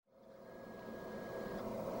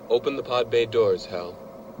Open the pod bay doors, Hal.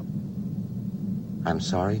 I'm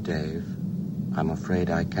sorry, Dave. I'm afraid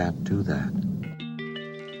I can't do that.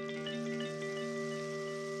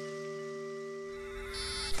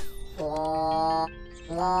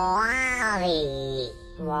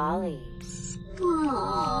 Wally.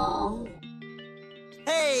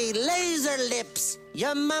 Hey, laser lips!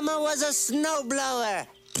 Your mama was a snowblower.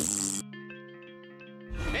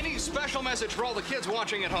 Any special message for all the kids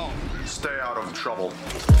watching at home? Stay out of trouble.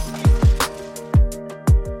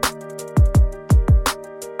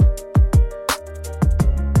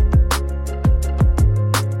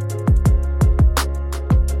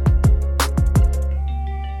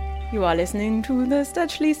 You are listening to the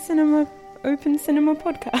Sturchley Cinema Open Cinema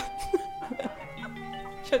podcast.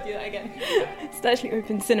 Should I do that again? Sturchley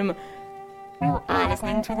Open Cinema. You are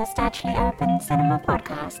listening to the Sturchley Open Cinema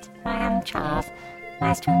podcast. I am Charles.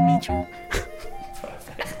 Nice to meet you.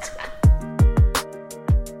 Perfect.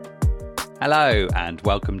 Hello and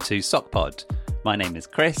welcome to SockPod. My name is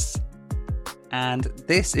Chris, and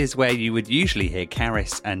this is where you would usually hear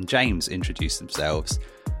Karis and James introduce themselves.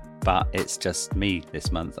 But it's just me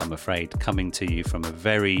this month, I'm afraid, coming to you from a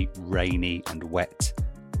very rainy and wet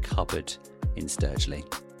cupboard in Sturchley.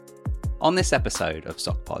 On this episode of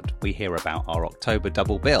SockPod, we hear about our October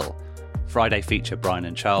double bill, Friday feature Brian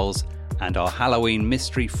and Charles, and our Halloween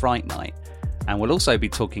Mystery Fright Night. And we'll also be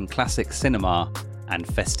talking classic cinema and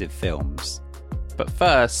festive films. But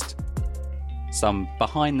first, some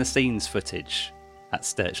behind-the-scenes footage at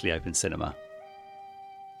Sturchley Open Cinema.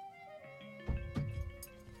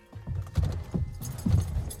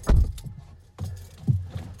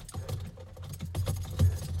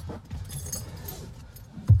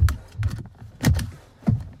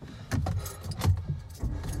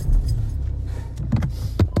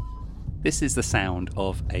 This is the sound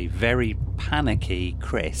of a very panicky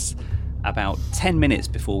Chris about 10 minutes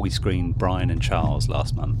before we screened Brian and Charles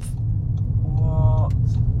last month. What?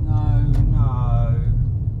 No.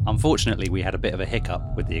 Unfortunately, we had a bit of a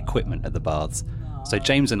hiccup with the equipment at the baths, so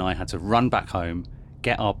James and I had to run back home,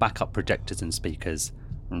 get our backup projectors and speakers,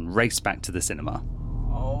 and race back to the cinema.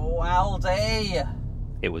 Oh, Aldi!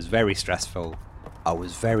 It was very stressful. I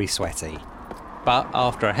was very sweaty. But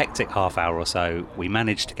after a hectic half hour or so, we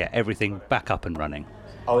managed to get everything back up and running.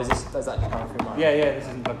 Oh, is that just coming through mine? Yeah, this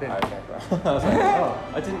isn't plugged in. Okay, right. I was like,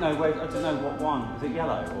 I didn't know what one. Was it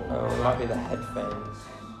yellow? Oh, it might be the headphones.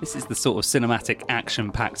 This is the sort of cinematic,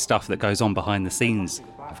 action-packed stuff that goes on behind the scenes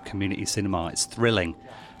of community cinema. It's thrilling.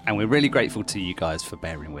 And we're really grateful to you guys for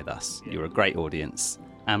bearing with us. You're a great audience.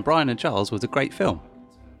 And Brian and Charles was a great film.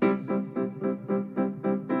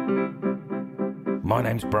 My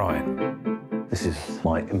name's Brian. This is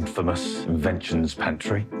my infamous inventions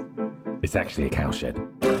pantry. It's actually a cowshed.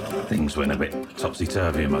 Things went a bit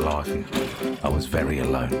topsy-turvy in my life and I was very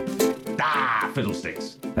alone.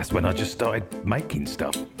 Fiddlesticks. That's when I just started making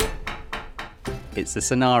stuff. It's a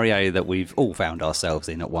scenario that we've all found ourselves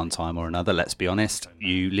in at one time or another, let's be honest.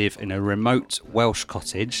 You live in a remote Welsh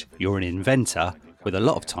cottage, you're an inventor with a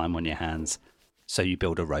lot of time on your hands, so you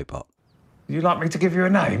build a robot. You'd like me to give you a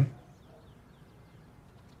name?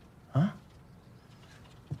 Huh?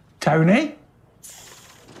 Tony?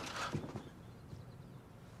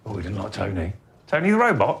 Oh, we didn't like Tony. Tony the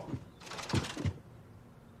robot?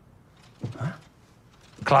 Huh?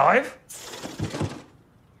 Clive?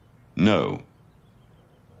 No.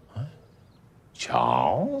 What?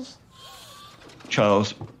 Charles?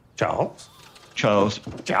 Charles. Charles? Charles.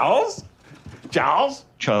 Charles? Charles?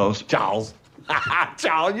 Charles. Charles?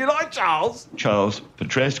 Charles, you like Charles? Charles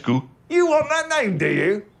Petrescu. You want that name, do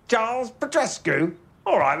you? Charles Petrescu?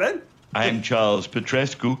 All right, then. I am Charles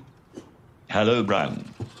Petrescu. Hello, Brian.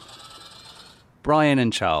 Brian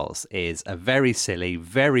and Charles is a very silly,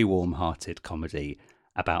 very warm-hearted comedy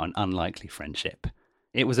about an unlikely friendship.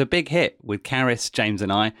 It was a big hit with Karis, James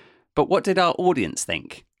and I, but what did our audience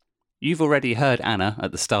think? You've already heard Anna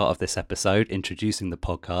at the start of this episode introducing the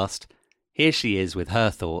podcast. Here she is with her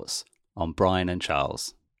thoughts on Brian and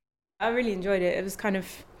Charles. I really enjoyed it. It was kind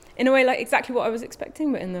of, in a way, like exactly what I was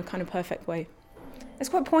expecting, but in the kind of perfect way. It's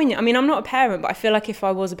quite poignant. I mean, I'm not a parent, but I feel like if I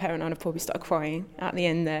was a parent, I'd have probably started crying at the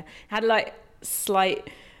end there. It had like slight,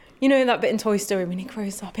 you know, that bit in Toy Story when he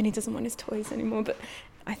grows up and he doesn't want his toys anymore. But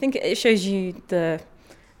I think it shows you the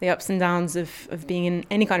ups and downs of being in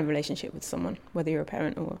any kind of relationship with someone, whether you're a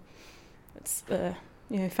parent or it's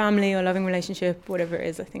family or loving relationship, whatever it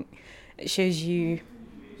is. I think it shows you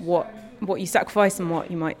what you sacrifice and what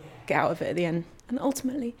you might get out of it at the end, and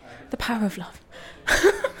ultimately the power of love.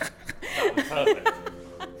 Perfect.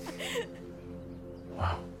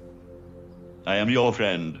 Wow. I am your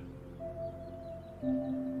friend.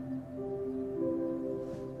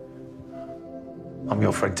 I'm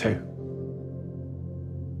your friend too.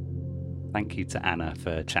 Thank you to Anna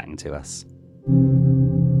for chatting to us.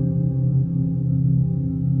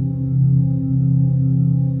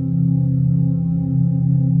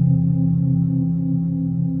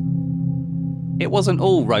 It wasn't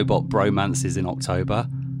all robot bromances in October.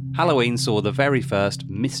 Halloween saw the very first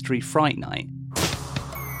Mystery Fright Night.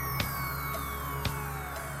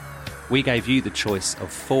 We gave you the choice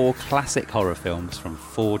of 4 classic horror films from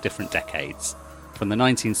 4 different decades. From the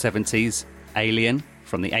 1970s, Alien.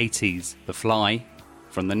 From the 80s, The Fly.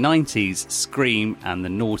 From the 90s, Scream. And the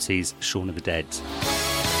noughties, Shaun of the Dead.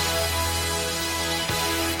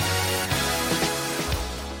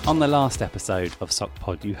 On the last episode of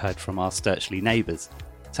SockPod, you heard from our Sturchley neighbours,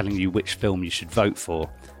 telling you which film you should vote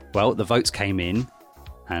for. Well, the votes came in,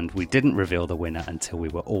 and we didn't reveal the winner until we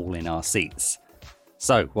were all in our seats.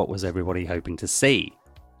 So, what was everybody hoping to see?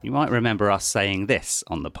 You might remember us saying this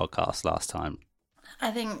on the podcast last time. I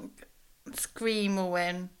think Scream will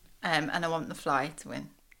win, and I want The Fly to win.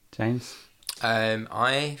 James?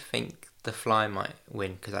 I think The Fly might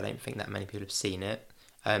win because I don't think that many people have seen it.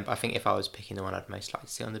 But I think if I was picking the one I'd most like to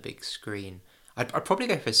see on the big screen, I'd probably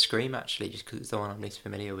go for Scream, actually, just because it's the one I'm least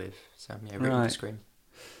familiar with. So, yeah, really for Scream.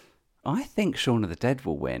 I think Shaun of the Dead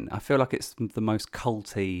will win. I feel like it's the most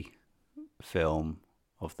culty film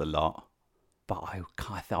of the lot. But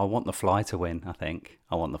I want The Fly to win, I think.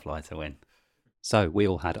 I want The Fly to win. So, we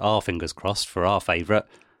all had our fingers crossed for our favourite.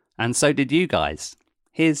 And so did you guys.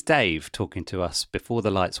 Here's Dave talking to us before the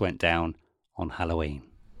lights went down on Halloween.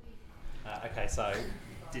 Okay, so...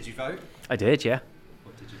 Did you vote? I did, yeah.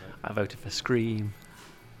 What did you vote? I voted for Scream.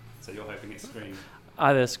 So you're hoping it's Scream?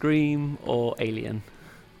 Either Scream or Alien.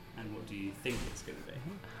 And what do you think it's going to be?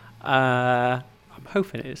 I'm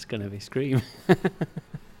hoping it's going to be Scream.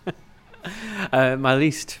 My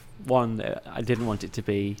least one that I didn't want it to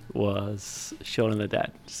be was Shaun of the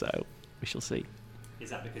Dead, so we shall see.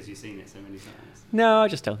 Is that because you've seen it so many times? No, I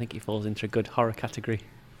just don't think it falls into a good horror category.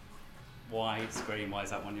 Why Scream? Why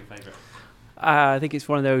is that one your favourite? I think it's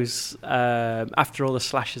one of those, after all the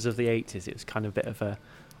slashes of the 80s, it was kind of a bit of a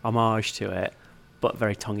homage to it, but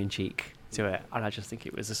very tongue-in-cheek to it. And I just think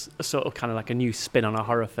it was a sort of kind of like a new spin on a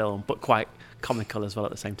horror film, but quite comical as well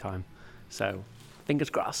at the same time. So,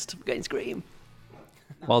 fingers crossed, we're getting Scream.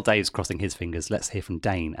 While Dave's crossing his fingers, let's hear from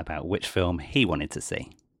Dane about which film he wanted to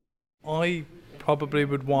see. I probably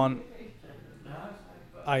would want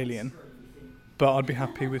Alien, but I'd be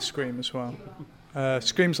happy with Scream as well.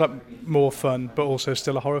 Scream's like more fun, but also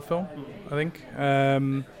still a horror film, I think. I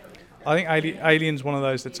think Alien's one of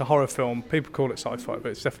those that's a horror film. People call it sci-fi,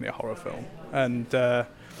 but it's definitely a horror film. And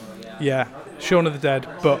yeah, Shaun of the Dead,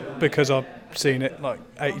 but because I've seen it like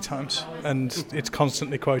 80 times and it's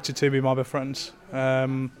constantly quoted to me by my friends.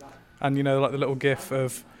 And you know, like the little gif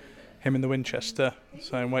of him in the Winchester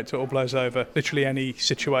saying, "Wait till it all blows over." Literally any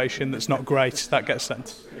situation that's not great, that gets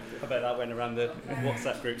sent. I bet that went around the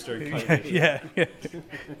WhatsApp groups during COVID.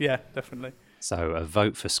 Yeah, definitely. So a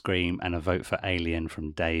vote for Scream and a vote for Alien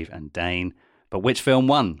from Dave and Dane. But which film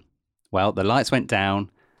won? Well, the lights went down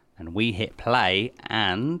and we hit play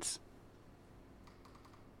and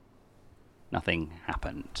nothing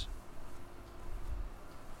happened.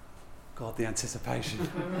 God, the anticipation.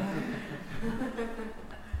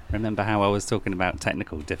 Remember how I was talking about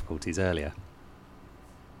technical difficulties earlier?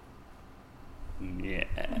 Yeah.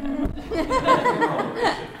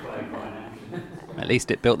 At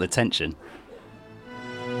least it built the tension.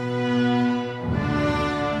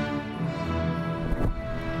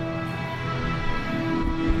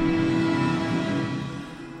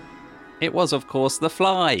 It was, of course, The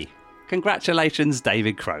Fly. Congratulations,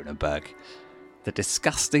 David Cronenberg. The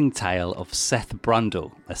disgusting tale of Seth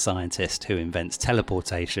Brundle, a scientist who invents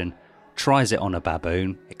teleportation, tries it on a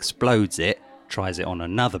baboon, explodes it, tries it on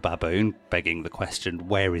another baboon, begging the question,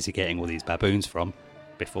 where is he getting all these baboons from,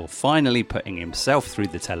 before finally putting himself through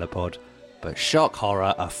the telepod. But shock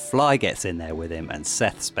horror, a fly gets in there with him and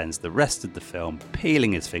Seth spends the rest of the film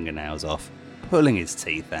peeling his fingernails off, pulling his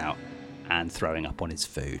teeth out, and throwing up on his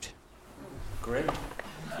food. Grim.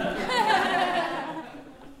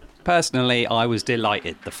 Personally, I was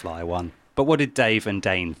delighted The Fly won. But what did Dave and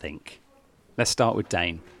Dane think? Let's start with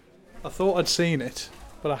Dane. I thought I'd seen it,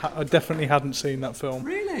 but I definitely hadn't seen that film.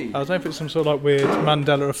 Really? I was hoping it's some sort of like weird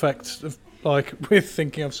Mandela effect of like with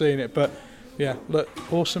thinking I've seen it, but yeah, look,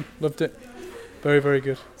 awesome, loved it, very very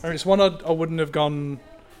good. I mean, it's one I wouldn't have gone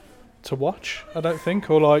to watch, I don't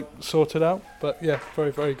think, or like sorted out, but yeah,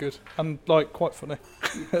 very very good and like quite funny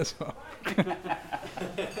as well.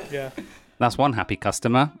 Yeah. That's one happy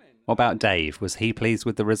customer. What about Dave? Was he pleased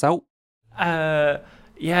with the result? Yeah,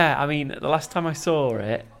 I mean, the last time I saw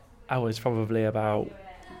it, I was probably about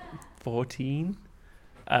 14,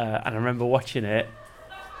 and I remember watching it,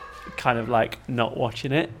 kind of like not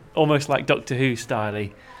watching it, almost like Doctor Who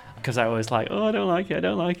style-y, because I was like, oh, I don't like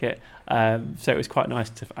it. So it was quite nice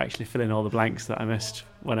to actually fill in all the blanks that I missed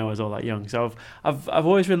when I was all that young. So I've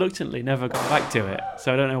always reluctantly never gone back to it.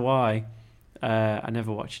 So I don't know why I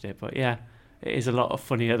never watched it. But yeah, it is a lot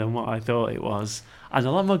funnier than what I thought it was, and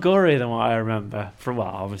a lot more gory than what I remember. Well,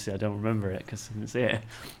 obviously I don't remember it because I didn't see it.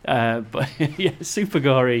 But yeah, super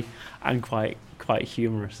gory and quite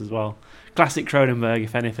humorous as well. Classic Cronenberg,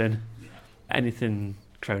 if anything. Anything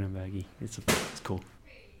Cronenberg-y. It's cool.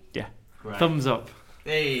 Yeah. Great. Thumbs up.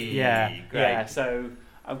 Hey, yeah, great. Yeah, so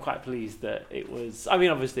I'm quite pleased that it was. I mean,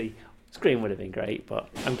 obviously, Scream would have been great, but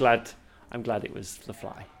I'm glad it was The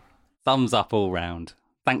Fly. Thumbs up all round.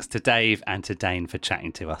 Thanks to Dave and to Dane for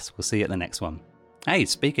chatting to us. We'll see you at the next one. Hey,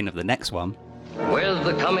 speaking of the next one. With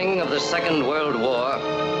the coming of the Second World War,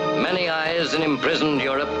 many eyes in imprisoned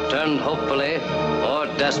Europe turned hopefully, or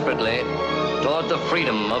desperately, toward the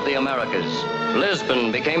freedom of the Americas.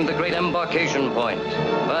 Lisbon became the great embarkation point,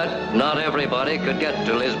 but not everybody could get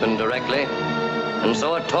to Lisbon directly, and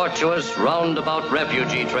so a tortuous, roundabout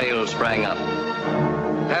refugee trail sprang up.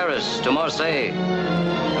 Paris to Marseille,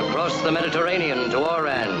 across the Mediterranean to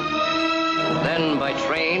Oran, then by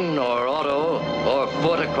train or auto or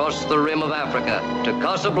foot across the rim of Africa to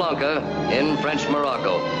Casablanca in French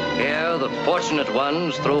Morocco. Here, the fortunate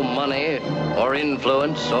ones, through money or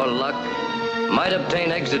influence or luck, might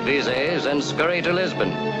obtain exit visas and scurry to Lisbon,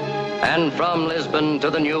 and from Lisbon to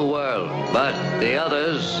the New World. But the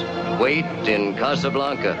others wait in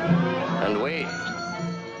Casablanca and wait.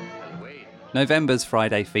 November's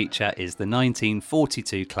Friday feature is the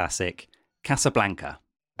 1942 classic Casablanca.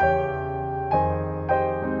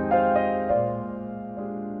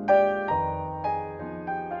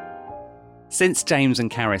 Since James and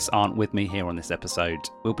Karis aren't with me here on this episode,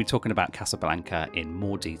 we'll be talking about Casablanca in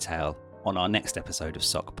more detail on our next episode of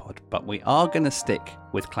SockPod, but we are going to stick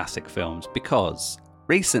with classic films because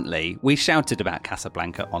recently we shouted about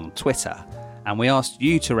Casablanca on Twitter and we asked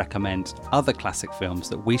you to recommend other classic films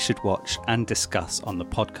that we should watch and discuss on the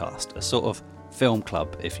podcast, a sort of film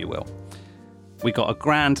club, if you will. We got a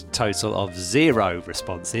grand total of 0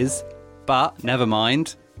 responses, but never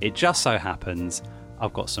mind, it just so happens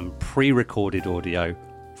I've got some pre-recorded audio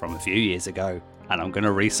from a few years ago and I'm going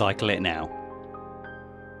to recycle it now.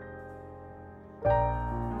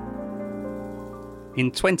 In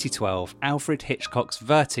 2012, Alfred Hitchcock's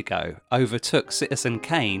Vertigo overtook Citizen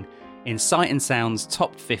Kane in Sight and Sound's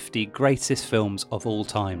top 50 greatest films of all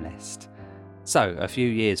time list. So, a few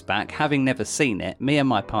years back, having never seen it, me and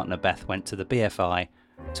my partner Beth went to the BFI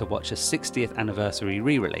to watch a 60th anniversary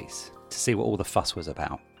re-release to see what all the fuss was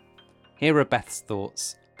about. Here are Beth's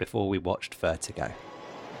thoughts before we watched Vertigo.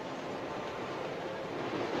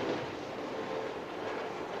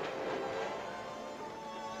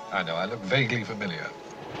 I know, I look vaguely familiar.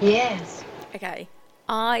 Yes. Okay,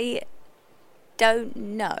 I don't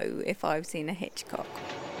know if I've seen a Hitchcock.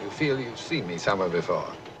 You feel you've seen me somewhere before?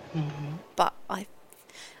 Mm-hmm. But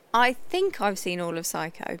I think I've seen all of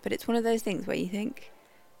Psycho, but it's one of those things where you think,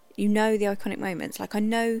 you know the iconic moments. Like, I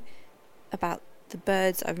know about the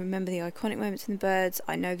birds, I remember the iconic moments in the birds.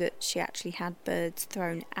 I know that she actually had birds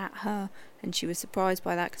thrown at her and she was surprised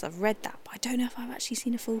by that because I've read that, but I don't know if I've actually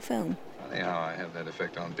seen a full film. Funny how I have that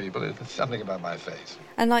effect on people. It's something about my face.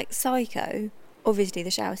 And like Psycho, obviously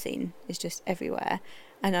the shower scene is just everywhere,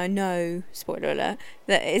 and I know, spoiler alert,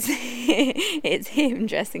 that it's him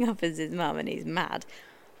dressing up as his mum and he's mad,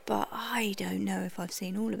 but I don't know if I've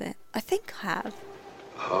seen all of it. I think I have.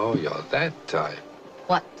 Oh, you're that type.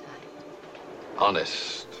 What?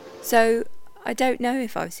 Honest. So I don't know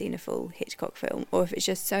if I've seen a full Hitchcock film or if it's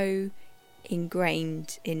just so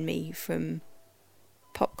ingrained in me from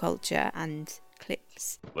pop culture and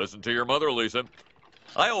clips. Listen to your mother, Lisa.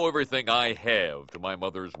 I owe everything I have to my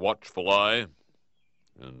mother's watchful eye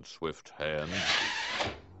and swift hand.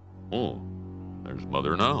 Oh, there's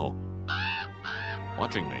Mother now,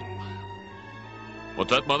 watching me. What's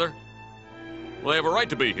that, Mother? Well, I have a right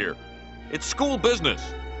to be here. It's school business.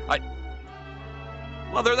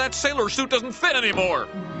 Mother, that sailor suit doesn't fit anymore.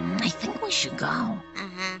 I think we should go.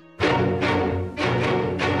 Uh-huh.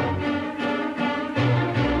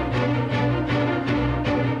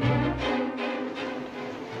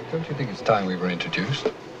 Don't you think it's time we were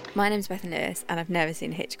introduced? My name's Bethan Lewis and I've never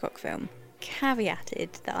seen a Hitchcock film.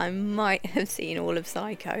 Caveated that I might have seen all of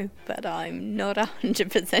Psycho, but I'm not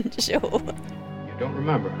 100% sure. You don't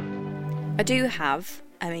remember? I do have,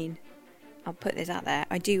 I'll put this out there,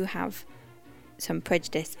 I do have some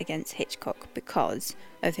prejudice against Hitchcock because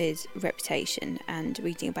of his reputation, and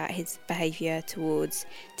reading about his behaviour towards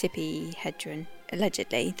Tippi Hedren,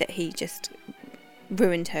 allegedly that he just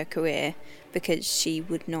ruined her career because she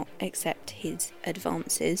would not accept his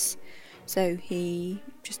advances. So he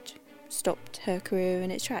just stopped her career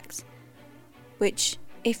in its tracks. Which,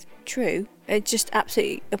 if true, it's just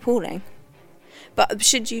absolutely appalling. But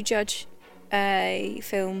should you judge a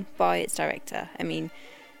film by its director? I mean,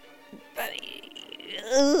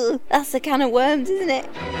 that's a can of worms, isn't it?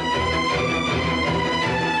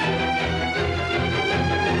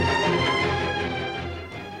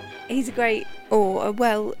 He's a great, or a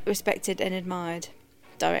well-respected and admired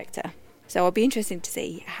director. So I'll be interested to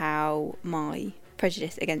see how my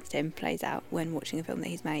prejudice against him plays out when watching a film that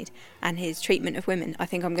he's made, and his treatment of women. I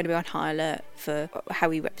think I'm going to be on high alert for how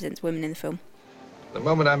he represents women in the film. The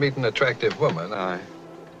moment I meet an attractive woman, I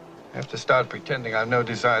have to start pretending I've no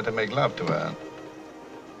desire to make love to her.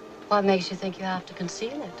 What makes you think you have to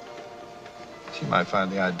conceal it? She might find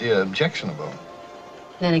the idea objectionable.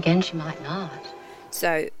 Then again, she might not.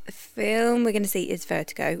 So the film we're going to see is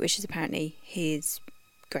Vertigo, which is apparently his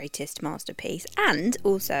greatest masterpiece, and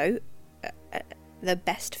also the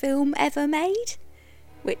best film ever made.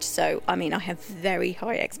 Which, so, I mean, I have very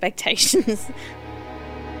high expectations.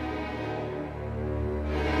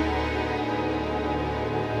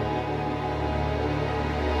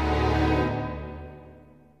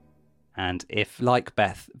 And if, like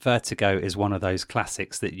Beth, Vertigo is one of those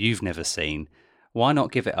classics that you've never seen, why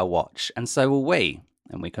not give it a watch? And so will we.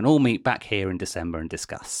 And we can all meet back here in December and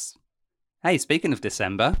discuss. Hey, speaking of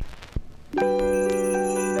December...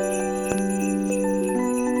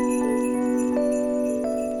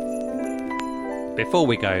 Before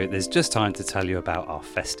we go, there's just time to tell you about our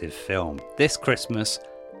festive film. This Christmas,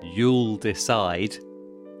 you'll decide,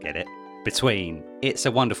 get it, between It's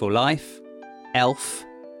a Wonderful Life, Elf,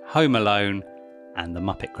 Home Alone, and The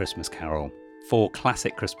Muppet Christmas Carol. 4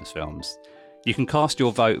 classic Christmas films. You can cast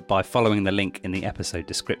your vote by following the link in the episode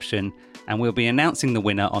description, and we'll be announcing the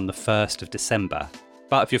winner on the 1st of December.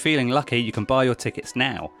 But if you're feeling lucky, you can buy your tickets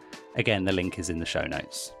now. Again, the link is in the show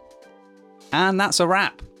notes. And that's a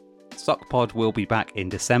wrap. SockPod will be back in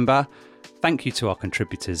December. Thank you to our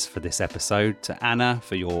contributors for this episode, to Anna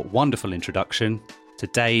for your wonderful introduction, to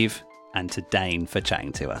Dave, and to Dane for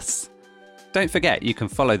chatting to us. Don't forget, you can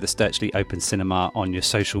follow the Sturchley Open Cinema on your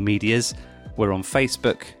social medias. We're on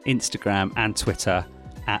Facebook, Instagram, and Twitter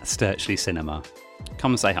at Sturchley Cinema.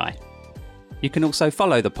 Come and say hi. You can also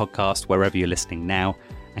follow the podcast wherever you're listening now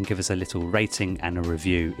and give us a little rating and a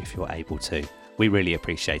review if you're able to. We really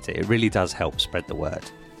appreciate it. It really does help spread the word.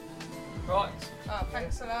 Right. Oh,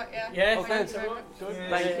 thanks a lot, yeah. Yeah, thanks. Good.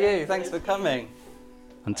 Thank you. Thanks for coming.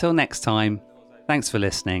 Until next time, thanks for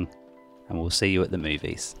listening, and we'll see you at the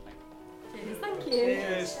movies. Thank you.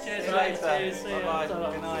 Cheers. Cheers. See you later. Bye-bye.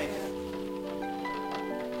 Good night.